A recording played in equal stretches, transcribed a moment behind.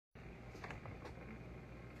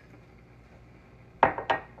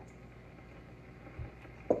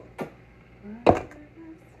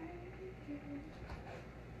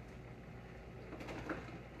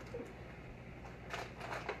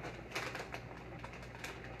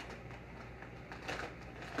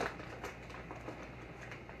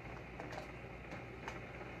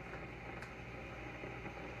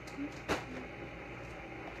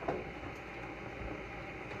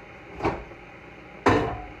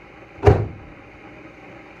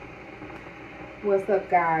What's up,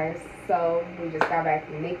 guys? So, we just got back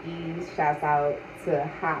from Nikki's. Shouts out to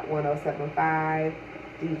Hot 1075,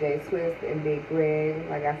 DJ Twist, and Big Greg.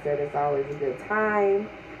 Like I said, it's always a good time.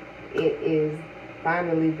 It is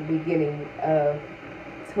finally the beginning of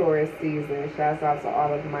tourist season. Shouts out to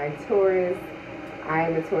all of my tourists. I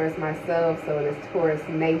am a tourist myself, so it is Tourist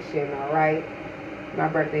Nation, alright? My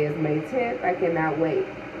birthday is May 10th. I cannot wait.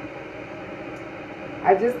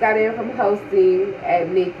 I just got in from hosting at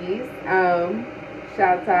Nikki's.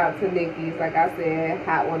 Shout out to Nikki's. Like I said,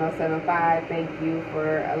 Hot 1075. Thank you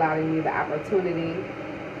for allowing me the opportunity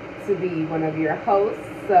to be one of your hosts.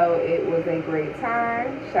 So it was a great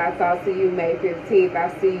time. Shout out to you, May 15th.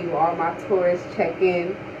 I see you, all my tourists check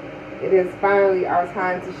in. It is finally our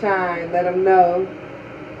time to shine. Let them know.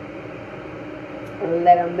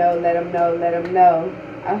 Let them know, let them know, let them know.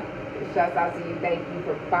 Shouts out to you. Thank you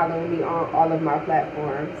for following me on all of my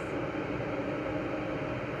platforms.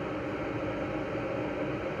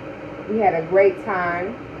 We had a great time.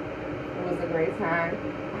 It was a great time.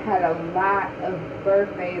 I had a lot of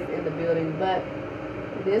birthdays in the building, but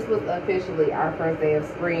this was officially our first day of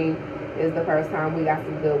spring. It is the first time we got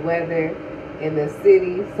some good weather in the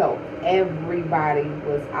city, so everybody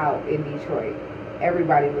was out in Detroit.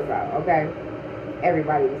 Everybody was out, okay?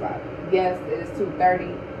 Everybody was out. Yes, it is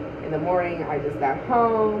 2:30 in the morning. I just got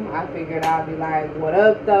home. I figured I'd be like, what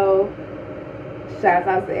up, though? Shouts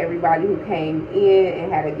out to everybody who came in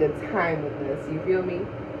and had a good time with us. You feel me?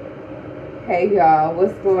 Hey, y'all.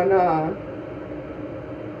 What's going on?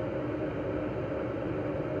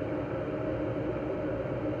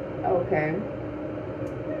 Okay.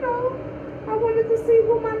 You know, I wanted to see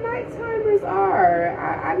who my night timers are.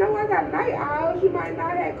 I know I got night owls. You might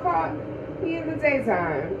not have caught me in the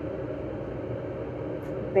daytime.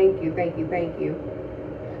 Thank you, thank you, thank you.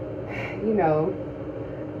 You know,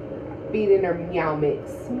 feeding her meow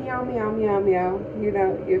mix. Meow, meow, meow, meow. You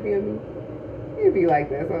know, you feel me? It be like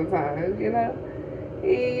that sometimes, you know?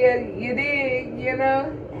 Yeah, you dig, you know?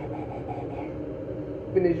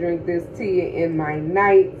 Gonna drink this tea in my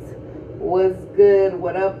night. What's good?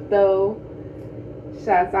 What up, though?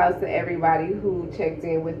 Shouts out to everybody who checked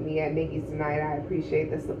in with me at Nikki's tonight. I appreciate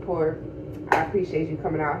the support. I appreciate you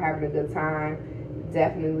coming out, having a good time.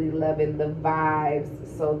 Definitely loving the vibes.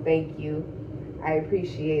 So thank you. I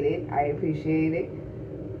appreciate it. I appreciate it.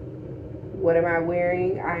 What am I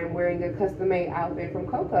wearing? I am wearing a custom-made outfit from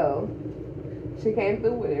Coco. She came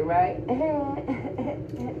through with it, right?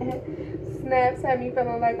 Snaps had me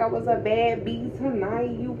feeling like I was a bad bee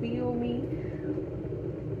tonight. You feel me?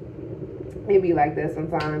 It be like that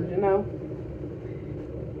sometimes, you know?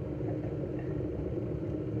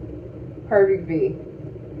 Perfect V.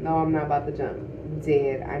 No, I'm not about to jump.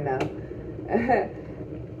 Dead, I know.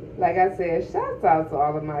 Like I said, shouts out to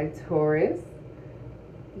all of my tourists.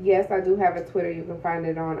 Yes, I do have a Twitter. You can find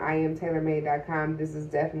it on IamTaelerMade.com. This is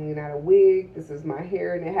definitely not a wig. This is my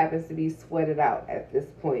hair, and it happens to be sweated out at this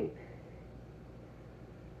point.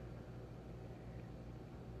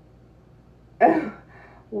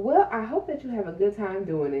 Well, I hope that you have a good time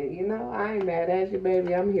doing it. You know, I ain't mad at you,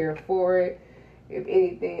 baby. I'm here for it. If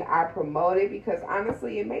anything, I promote it because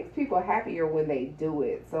honestly, it makes people happier when they do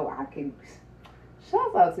it. So I can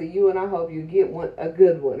shout out to you, and I hope you get a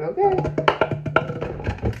good one. Okay.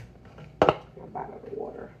 My bottle of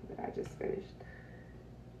water that I just finished.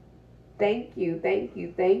 Thank you, thank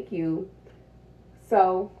you, thank you.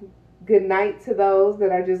 So, good night to those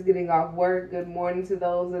that are just getting off work. Good morning to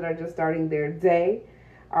those that are just starting their day.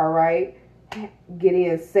 All right. Get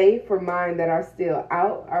in safe for mine that are still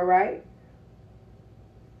out. All right.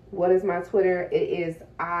 What is my Twitter? It is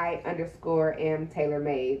I_am Taeler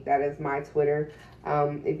Made. That is my Twitter.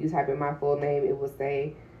 If you type in my full name, it will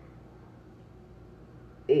say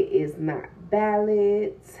it is not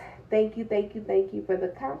valid. Thank you, thank you, thank you for the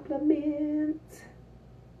compliment.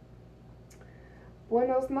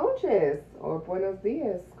 Buenos noches or buenos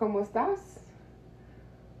días. ¿Cómo estás?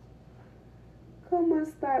 ¿Cómo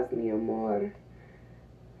estás, mi amor?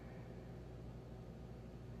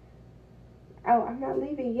 Oh, I'm not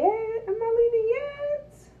leaving yet. I'm not leaving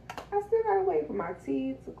yet. I still gotta wait for my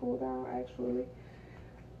tea to cool down, actually.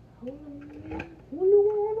 Hold on. Hold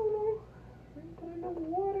on. I'm putting enough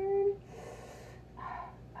water in.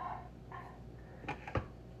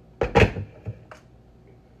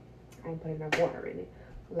 I ain't putting enough water in it.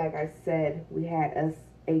 Like I said, we had us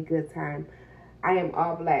a good time. I am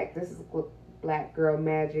all black. This is Black Girl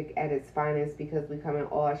Magic at its finest because we come in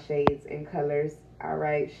all shades and colors. All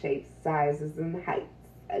right, shapes, sizes, and heights.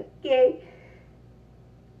 Okay.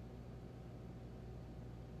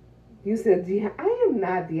 You said, I am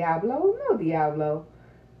not Diablo. No, Diablo.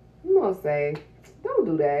 No, say, don't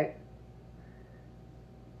do that.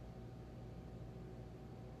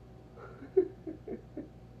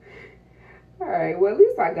 right. Well, at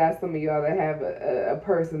least I got some of y'all that have a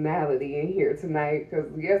personality in here tonight.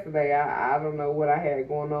 Because yesterday, I don't know what I had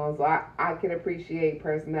going on. So I can appreciate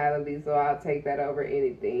personality. So I'll take that over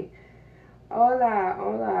anything. Hola,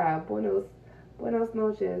 hola. Buenos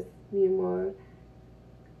noches, mi amor.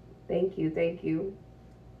 Thank you, thank you.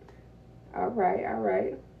 All right, all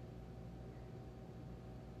right.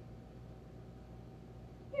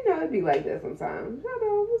 You know, it'd be like that sometimes.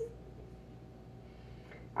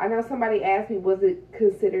 I know somebody asked me, was it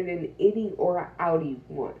considered an innie or an outie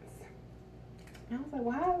once? And I was like,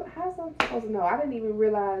 well, how's I supposed to know? I didn't even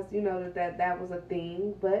realize, you know, that was a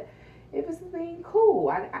thing. But if it's a thing, cool.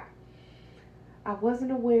 I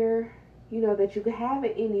wasn't aware, you know, that you could have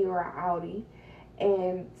an innie or an outie.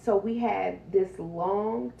 And so we had this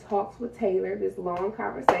long talks with Tae'ler, this long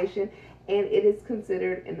conversation, and it is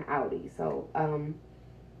considered an outie. So,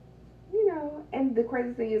 you know, and the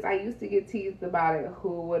crazy thing is I used to get teased about it.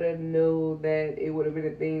 Who would have knew that it would have been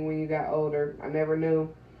a thing when you got older? I never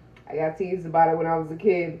knew. I got teased about it when I was a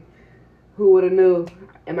kid. Who would have knew?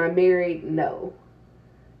 Am I married? No.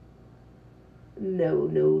 No,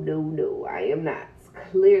 no, no, no. I am not.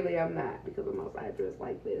 Clearly I'm not, because I'm outside dressed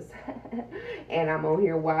like this. And I'm on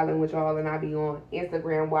here wilding with y'all, and I be on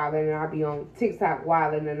Instagram wilding, and I be on TikTok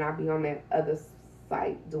wilding, and I be on that other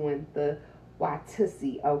site doing the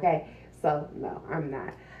Watusi, okay? So no, I'm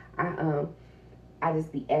not. I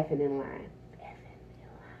just be effing in line.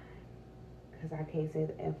 Because I can't say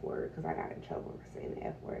the F word, because I got in trouble for saying the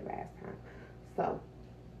F word last time. So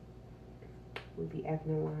we be effing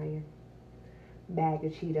and lying. Bag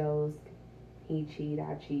of Cheetos. He cheat,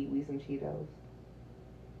 I cheat, we some Cheetos.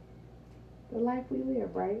 The life we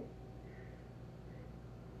live, right?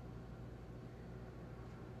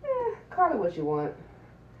 Call it what you want.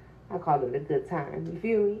 I call it a good time. You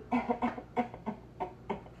feel me?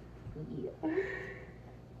 Yeah.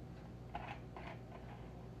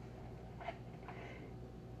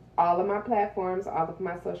 All of my platforms, all of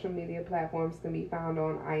my social media platforms can be found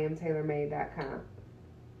on IamTaylorMade.com.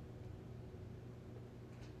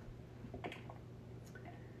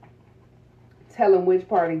 Tell them which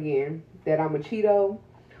part again. That I'm a Cheeto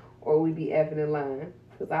or we be effing in line.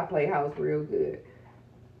 Because I play house real good.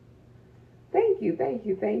 Thank you, thank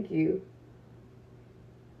you, thank you.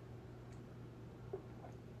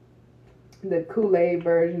 The Kool-Aid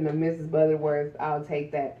version of Mrs. Butterworth, I'll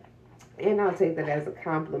take that. And I'll take that as a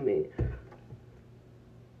compliment.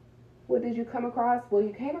 What did you come across? Well,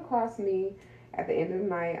 you came across me at the end of the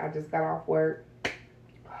night. I just got off work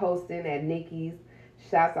hosting at Nikki's.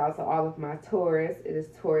 Shouts out to all of my tourists. It is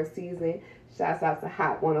tourist season. Shouts out to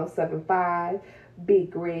Hot 107.5, Big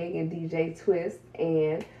Greg, and DJ Twist.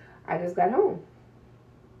 And I just got home.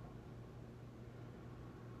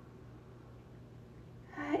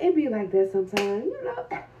 It be like that sometimes, you know.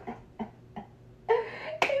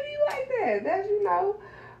 It be like that. That's, you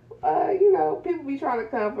know, people be trying to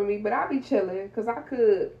come for me, but I be chilling because I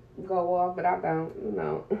could go off, but I don't, you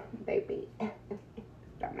know. They be.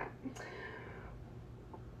 I'm not.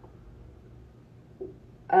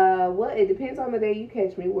 Well, it depends on the day you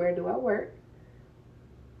catch me. Where do I work?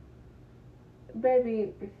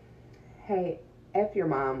 Baby, hey, F your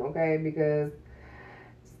mom, okay? Because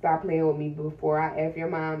stop playing with me before I F your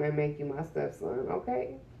mom and make you my stepson,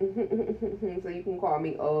 okay? So you can call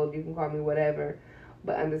me old, you can call me whatever,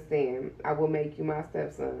 but understand, I will make you my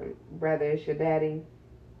stepson, whether it's your daddy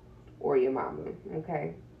or your mama,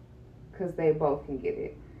 okay? Because they both can get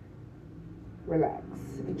it. Relax.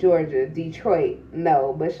 Georgia, Detroit,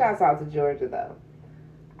 no, but shouts out to Georgia though.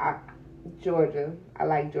 Georgia, I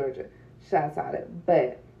like Georgia. Shouts out it,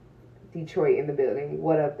 but Detroit in the building.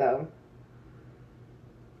 What up though?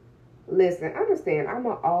 Listen, understand, I'm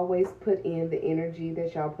going to always put in the energy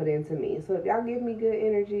that y'all put into me. So if y'all give me good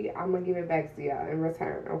energy, I'm going to give it back to y'all in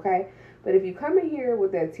return, okay? But if you come in here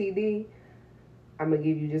with that TD, I'm going to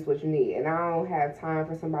give you just what you need. And I don't have time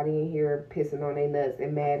for somebody in here pissing on their nuts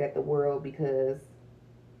and mad at the world because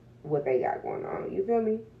what they got going on. You feel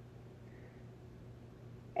me?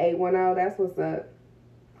 810, that's what's up.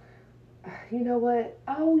 You know what?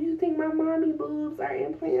 Oh, you think my mommy boobs are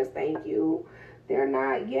implants? Thank you. They're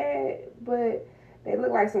not yet, but they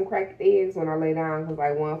look like some cracked eggs when I lay down because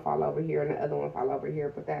like one fall over here and the other one fall over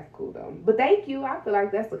here, but that's cool though. But thank you. I feel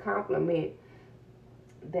like that's a compliment.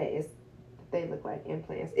 They look like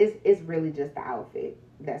implants. It's really just the outfit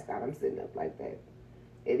that's got them sitting up like that.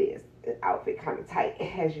 It is. The outfit kind of tight,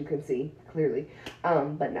 as you can see clearly.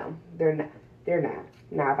 But no, they're not. They're not.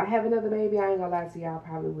 Now, if I have another baby, I ain't gonna lie to you, I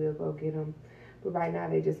probably will go get them. But right now,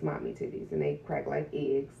 they just mommy titties, and they crack like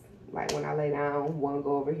eggs. Like when I lay down, one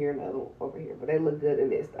go over here, another over here. But they look good in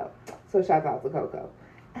this, though. So shout out to Coco.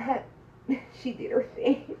 She did her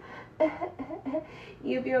thing.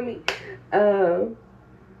 You feel me?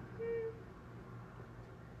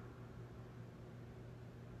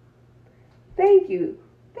 Thank you.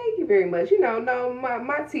 Thank you very much. No,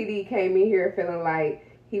 my TD came in here feeling like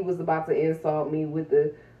he was about to insult me with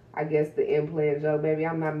I guess, the implant joke. Baby,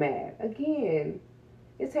 I'm not mad. Again,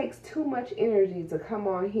 it takes too much energy to come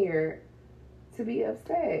on here to be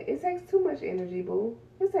upset. It takes too much energy, boo.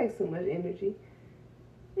 It takes too much energy.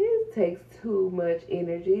 It takes too much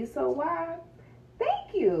energy. So why?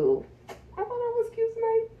 Thank you. I thought I was cute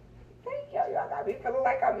tonight. Thank y'all. Y'all got me feeling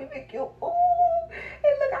like I'm even cute. Ooh.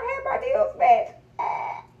 And look, I had my nails matched.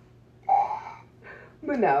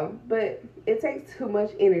 But no, but it takes too much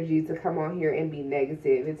energy to come on here and be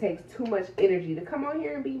negative. It takes too much energy to come on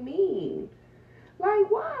here and be mean. Like,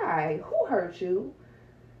 why? Who hurt you?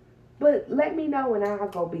 But let me know and I'll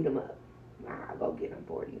go beat them up. I'll go get them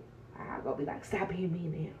for you. I'll go be like, stop being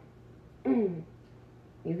mean now.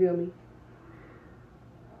 You feel me?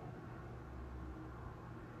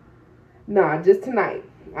 Nah, just tonight.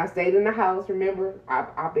 I stayed in the house. Remember, I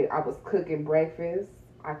was cooking breakfast.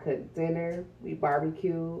 I cooked dinner. We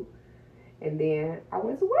barbecued. And then I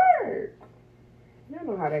went to work. Y'all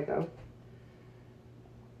know how that go.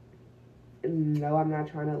 No, I'm not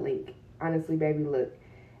trying to link. Honestly, baby, look.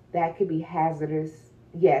 That could be hazardous.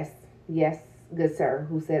 Yes, good sir.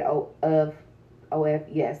 Who said OF,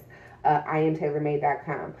 yes. I am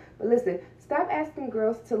tailormade.com. But listen, stop asking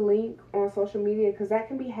girls to link on social media because that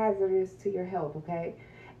can be hazardous to your health, okay?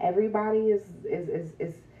 Everybody is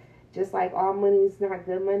just like all money is not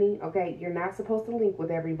good money, okay? You're not supposed to link with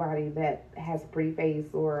everybody that has a pretty face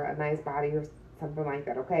or a nice body or something like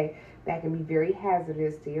that, okay? That can be very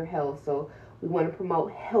hazardous to your health. So we want to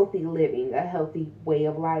promote healthy living, a healthy way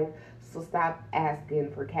of life. So stop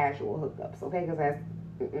asking for casual hookups, okay?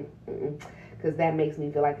 Because that makes me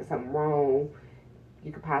feel like there's something wrong.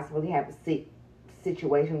 You could possibly have a sick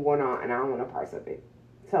situation going on, and I don't want a part of it.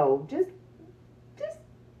 So just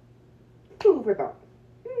food for thought.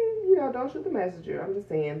 Don't shoot the messenger. I'm just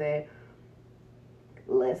saying that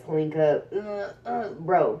let's link up.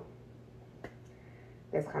 Bro,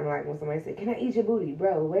 that's kind of like when somebody said, can I eat your booty?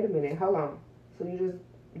 Bro, wait a minute. Hold on. So you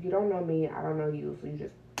don't know me. I don't know you. So you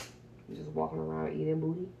just walking around eating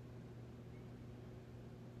booty?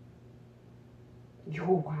 You're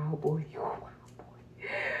a wild boy. You're a wild boy.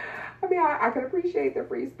 I mean, I can appreciate the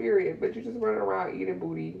free spirit, but you're just running around eating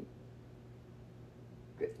booty.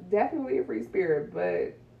 Definitely a free spirit,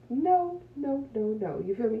 but no.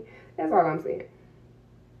 You feel me? That's all I'm saying.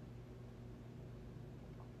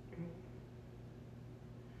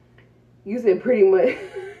 You said pretty much.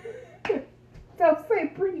 Don't say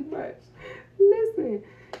pretty much. Listen,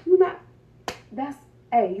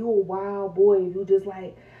 hey, you a wild boy. You just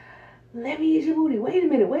like, let me eat your booty. Wait a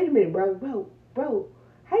minute, bro.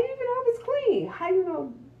 How you even know if it's clean? How you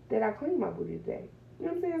know that I cleaned my booty today? You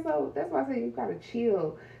know what I'm saying? So that's why I say you gotta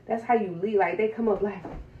chill. That's how you lead. Like they come up like,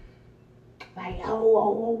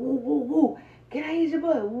 oh, can I eat your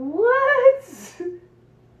butt? What? Sir,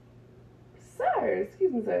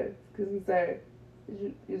 excuse me, sir.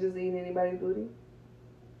 You just eating anybody's booty?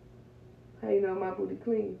 How you know my booty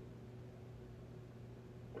clean?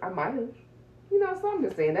 I might have. So I'm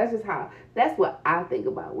just saying, that's what I think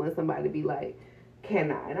about when somebody be like,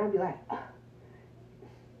 can I? And I'll be like,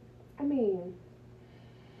 I mean,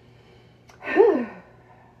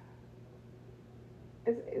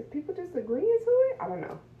 is people just agreeing to it? I don't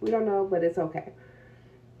know. We don't know, but it's okay.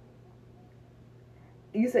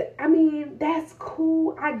 You said, I mean, that's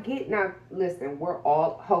cool. I get. Now, listen,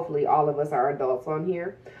 hopefully all of us are adults on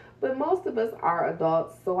here, but most of us are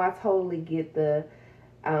adults, so I totally get the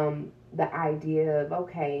idea of,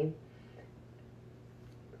 okay,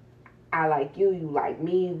 I like you, you like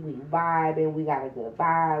me, we vibe, and we got a good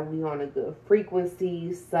vibe, we on a good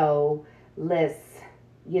frequency, so let's,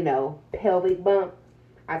 pelvic bump.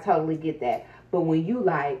 I totally get that. But when you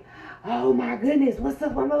like, oh my goodness, what's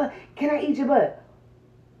up, mama? Can I eat your butt?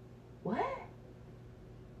 What?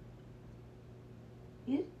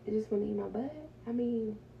 You just want to eat my butt? I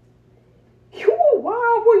mean, you a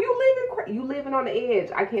wild boy. You living on the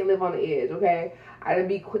edge. I can't live on the edge, okay? I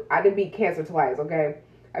didn't beat cancer twice, okay?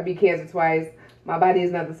 I beat cancer twice. My body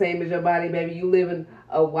is not the same as your body, baby. You living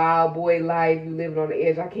a wild boy life. You living on the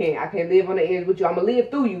edge. I can't live on the edge with you. I'm gonna live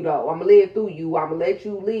through you though. I'm gonna live through you. I'm gonna let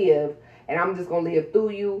you live, and I'm just gonna live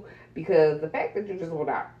through you because the fact that you just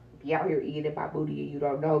wanna be out here eating my booty and you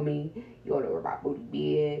don't know me, you don't know where my booty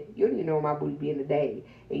been. You don't even know where my booty been today,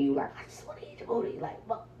 and you like, I just wanna eat your booty. Like,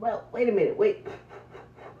 well, wait.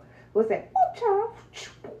 What's that? Oh, child.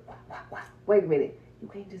 Wait a minute. You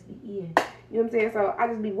can't just be eating. You know what I'm saying? So I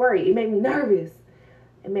just be worried. It made me nervous.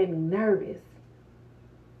 It made me nervous.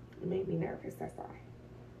 It made me nervous, that's all.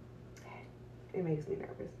 It makes me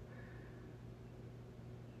nervous.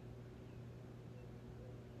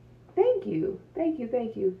 Thank you. Thank you,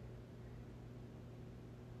 thank you.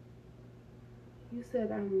 You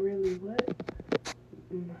said I'm really what?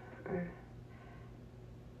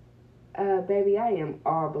 Baby, I am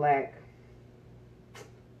all black.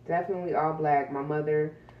 Definitely all black. My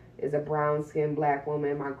mother is a brown-skinned black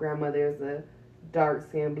woman. My grandmother is a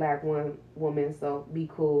dark-skinned black woman. So be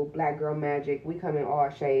cool. Black girl magic. We come in all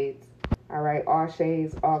shades. All right, all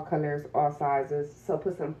shades, all colors, all sizes. So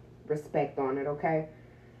put some respect on it, okay?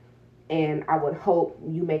 And I would hope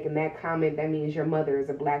you making that comment, that means your mother is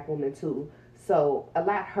a black woman too. So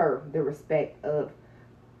allot her the respect of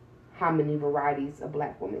how many varieties a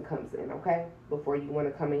black woman comes in, okay? Before you want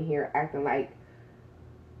to come in here acting like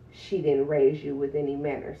she didn't raise you with any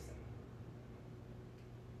manners.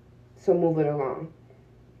 So moving along.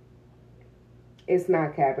 It's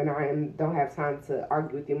not capping. Don't have time to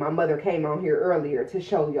argue with you. My mother came on here earlier to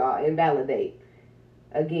show y'all and validate.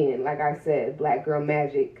 Again, like I said, black girl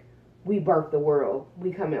magic. We birth the world.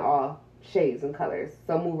 We come in all shades and colors.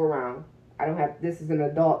 So move around. This is an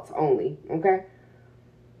adults only, okay?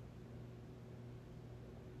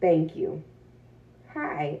 Thank you.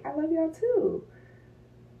 Hi, I love y'all too.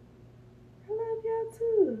 I love y'all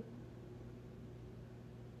too.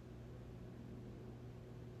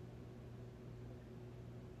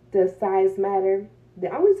 Does size matter?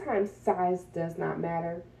 The only time size does not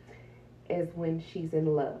matter is when she's in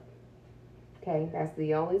love. Okay, that's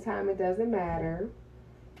the only time it doesn't matter.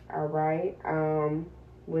 All right.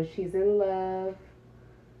 When she's in love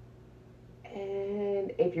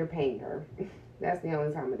and if you're paying her. That's the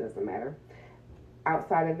only time it doesn't matter.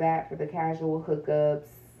 Outside of that, for the casual hookups,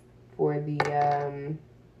 for the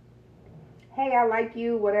hey, I like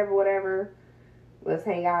you, whatever, let's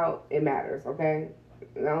hang out, it matters, okay?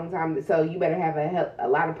 The only time, so you better have a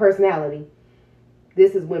lot of personality.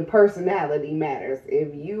 This is when personality matters.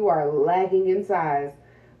 If you are lacking in size,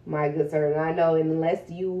 my good sir, and I know unless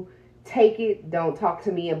you take it, don't talk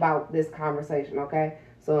to me about this conversation, okay?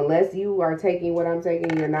 So unless you are taking what I'm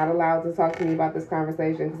taking, you're not allowed to talk to me about this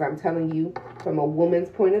conversation, because I'm telling you from a woman's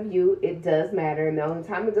point of view, it does matter. And the only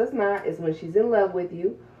time it does not is when she's in love with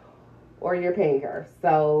you or you're paying her.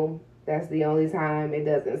 So that's the only time it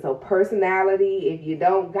doesn't. So personality, if you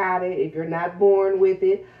don't got it, if you're not born with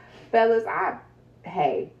it, fellas,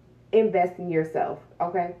 hey, invest in yourself,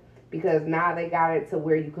 okay? Because now they got it to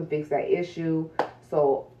where you can fix that issue.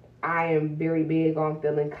 So I am very big on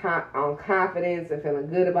feeling on confidence and feeling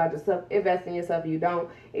good about yourself. Invest in yourself.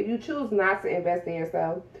 If you choose not to invest in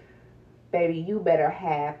yourself, baby, you better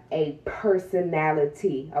have a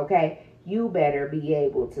personality, okay? You better be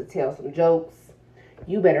able to tell some jokes.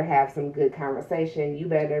 You better have some good conversation. You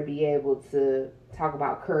better be able to talk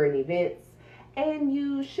about current events. And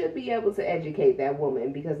you should be able to educate that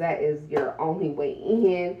woman, because that is your only way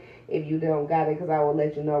in if you don't got it. Because I will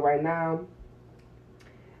let you know right now,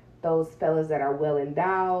 those fellas that are well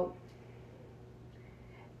endowed,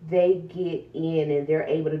 they get in and they're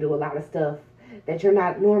able to do a lot of stuff that you're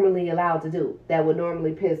not normally allowed to do. That would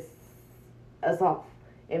normally piss us off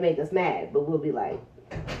and make us mad. But we'll be like,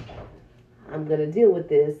 I'm going to deal with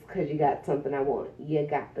this because you got something I want. You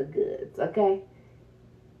got the goods, okay?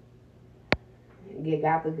 You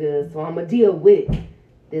got the goods. So I'm going to deal with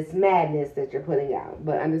this madness that you're putting out.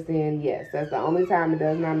 But understand, yes, that's the only time it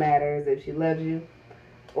does not matter is if she loves you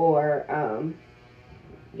or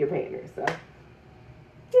you're paying her. So,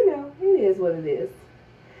 it is what it is.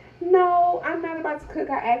 No, I'm not about to cook.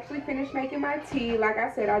 I actually finished making my tea. Like I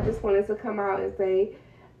said, I just wanted to come out and say,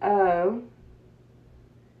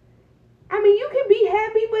 you can be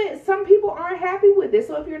happy, but some people aren't happy with it.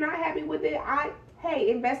 So if you're not happy with it,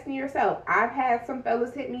 hey, invest in yourself. I've had some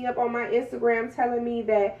fellas hit me up on my Instagram telling me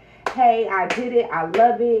that, hey, I did it. I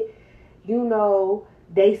love it.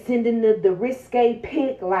 They sending the risque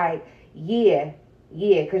pic, like, yeah,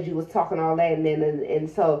 because you was talking all that, and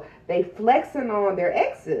so they flexing on their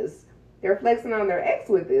exes. They're flexing on their ex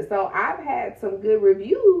with this. So I've had some good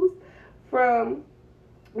reviews from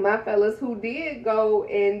my fellas who did go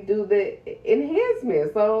and do the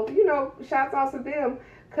enhancement. So, shouts out to them,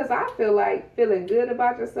 because I feel like feeling good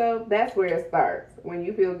about yourself, that's where it starts. When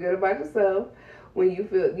you feel good about yourself, when you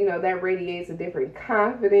feel, that radiates a different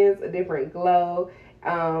confidence, a different glow.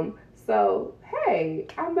 So, hey,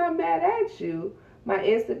 I'm not mad at you. My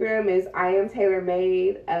Instagram is I am Tae'ler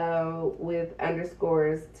Made with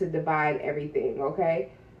underscores to divide everything,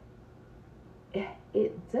 okay?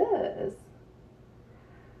 It does.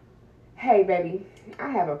 Hey, baby, I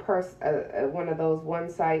have one of those one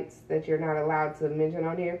sites that you're not allowed to mention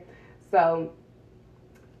on here. So,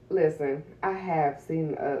 listen, I have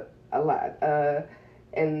seen a lot.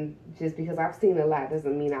 And just because I've seen a lot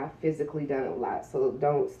doesn't mean I've physically done a lot. So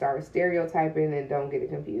don't start stereotyping and don't get it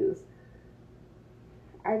confused.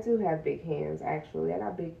 I do have big hands, actually. I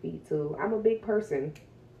got big feet, too. I'm a big person.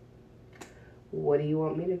 What do you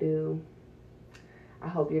want me to do? I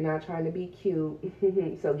hope you're not trying to be cute.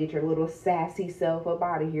 So get your little sassy self up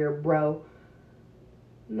out of here, bro.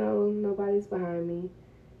 No, nobody's behind me.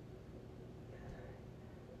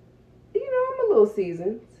 You know, I'm a little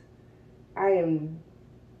seasoned. I am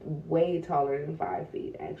way taller than 5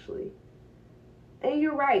 feet, actually. And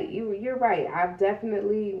you're right. You're right. I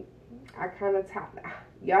kind of top.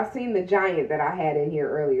 Y'all seen the giant that I had in here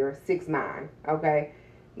earlier, 6'9". Okay.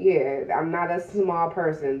 Yeah, I'm not a small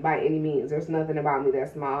person by any means. There's nothing about me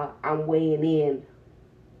that's small. I'm weighing in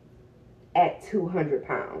at 200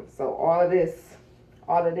 pounds. So all of this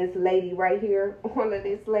lady right here,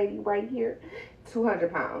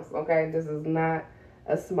 200 pounds. Okay, this is not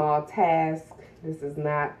a small task. This is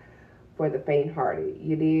not for the faint-hearted.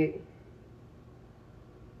 You did?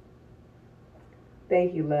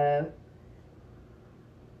 Thank you, love.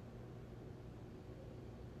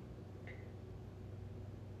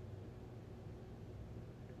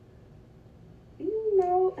 You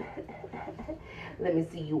know, let me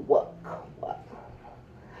see you walk. Walk.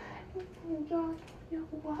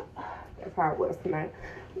 That's how it was tonight.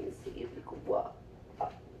 Let me see if you can walk.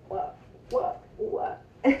 Walk.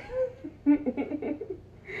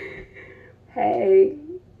 Hey,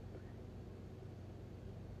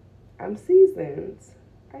 I'm seasoned.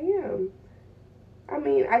 I am. I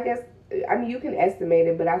mean, you can estimate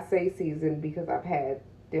it, but I say seasoned because I've had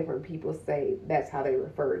different people say that's how they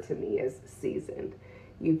refer to me, as seasoned.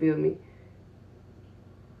 You feel me?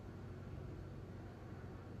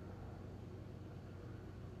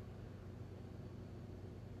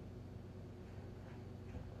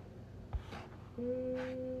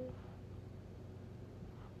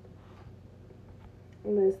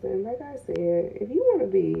 Listen, like I said, if you want to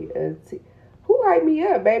be who hype me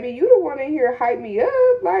up, baby? You the one in here hype me up.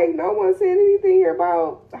 Like, no one said anything here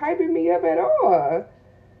about hyping me up at all.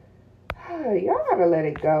 Y'all gotta let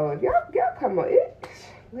it go. Y'all come on.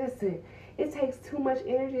 Listen, it takes too much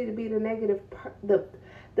energy to be the negative,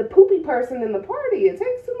 the poopy person in the party. It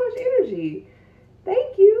takes too much energy.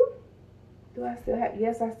 Thank you. Do I still have?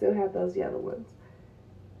 Yes, I still have those yellow ones.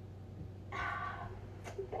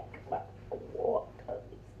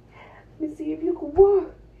 Let me see if you can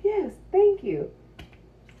walk. Yes, thank you.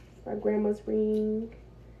 My grandma's ring.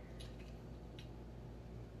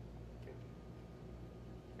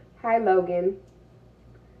 Hi, Logan.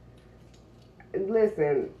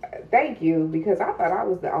 Listen, thank you, because I thought I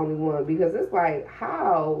was the only one. Because it's like,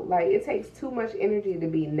 how? Like, it takes too much energy to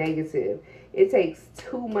be negative. It takes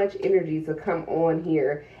too much energy to come on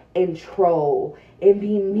here and troll and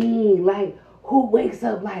be mean. Like, who wakes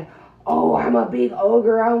up like, oh, I'm a big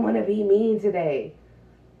ogre, I want to be mean today?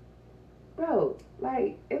 Bro,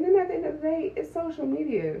 like, and then at the end of the day, it's social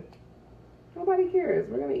media. Nobody cares.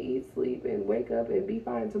 We're going to eat, sleep, and wake up and be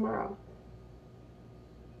fine tomorrow.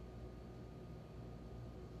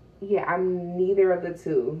 Yeah, I'm neither of the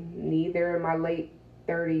two. Neither in my late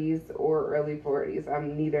 30s or early 40s.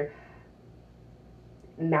 I'm neither.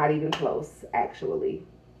 Not even close, actually.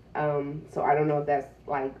 So I don't know if that's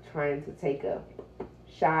like trying to take a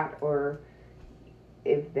shot or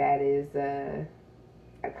if that is a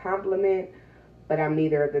compliment, but I'm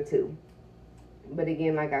neither of the two. But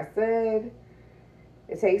again, like I said,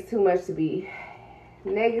 it takes too much to be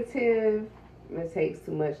negative. It takes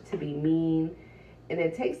too much to be mean. And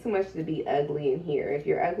it takes too much to be ugly in here. If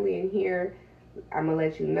you're ugly in here, I'm going to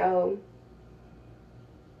let you know.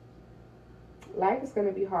 Life is going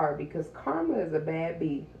to be hard because karma is a bad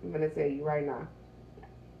bee. I'm going to tell you right now.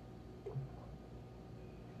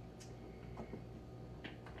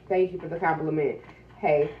 Thank you for the compliment.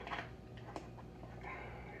 Hey.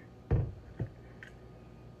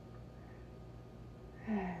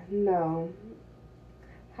 No.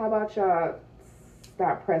 How about y'all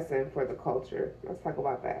stop pressing for the culture? Let's talk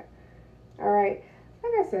about that. All right.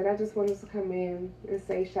 Like I said, I just wanted to come in and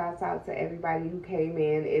say shouts out to everybody who came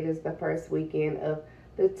in. It is the first weekend of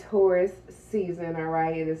the Taurus season, all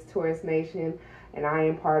right? It is Taurus Nation, and I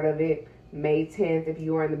am part of it. May 10th, if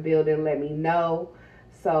you are in the building, let me know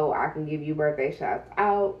so I can give you birthday shouts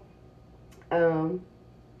out.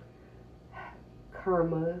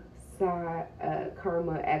 Karma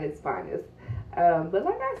at its finest. But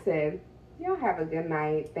like I said, y'all have a good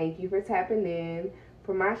night. Thank you for tapping in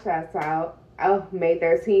for my shouts out. Oh, May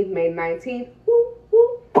 13th, May 19th. Woo,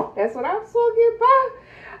 woo. That's what I'm talking about.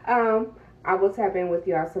 I will tap in with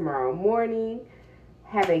y'all tomorrow morning.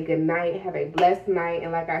 Have a good night. Have a blessed night.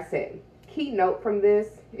 And like I said, key note from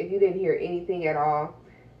this, if you didn't hear anything at all,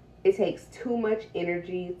 it takes too much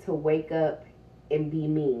energy to wake up and be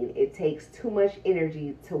mean. It takes too much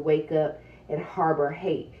energy to wake up and harbor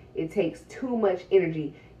hate. It takes too much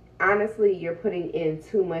energy. Honestly, you're putting in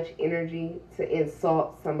too much energy to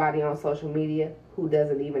insult somebody on social media who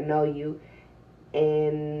doesn't even know you.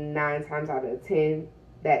 And 9 times out of 10,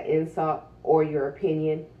 that insult or your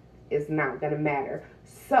opinion is not going to matter.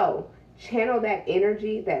 So channel that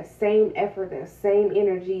energy, that same effort, that same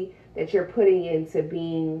energy that you're putting into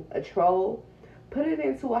being a troll, put it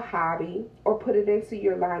into a hobby or put it into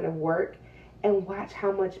your line of work, and watch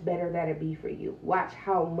how much better that'll be for you. Watch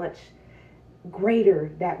how much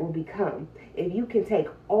greater that will become. If you can take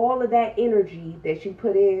all of that energy that you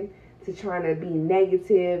put in to trying to be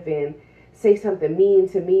negative and say something mean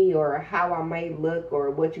to me or how I might look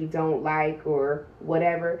or what you don't like or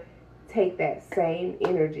whatever, take that same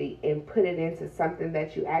energy and put it into something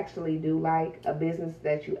that you actually do like, a business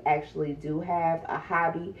that you actually do have, a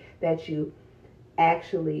hobby that you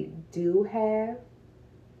actually do have,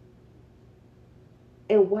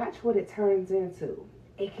 and watch what it turns into.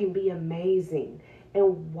 It can be amazing.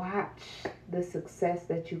 And watch the success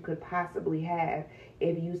that you could possibly have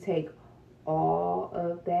if you take all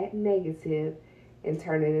of that negative and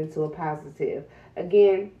turn it into a positive.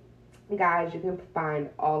 Again, guys, you can find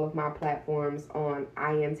all of my platforms on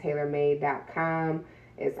IamTaelerMade.com.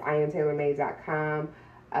 It's IamTaelerMade.com.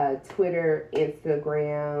 Twitter,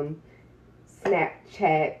 Instagram,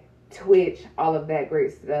 Snapchat, Twitch, all of that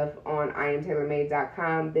great stuff on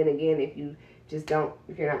IamTaelerMade.com. Then again, if you're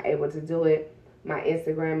not able to do it, my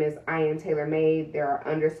Instagram is IamTaelerMade. There are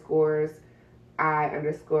underscores.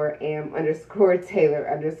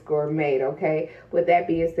 I_am_Taeler_made, okay? With that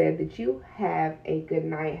being said, that you have a good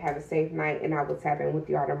night, have a safe night, and I will tap in with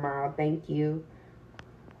y'all tomorrow. Thank you.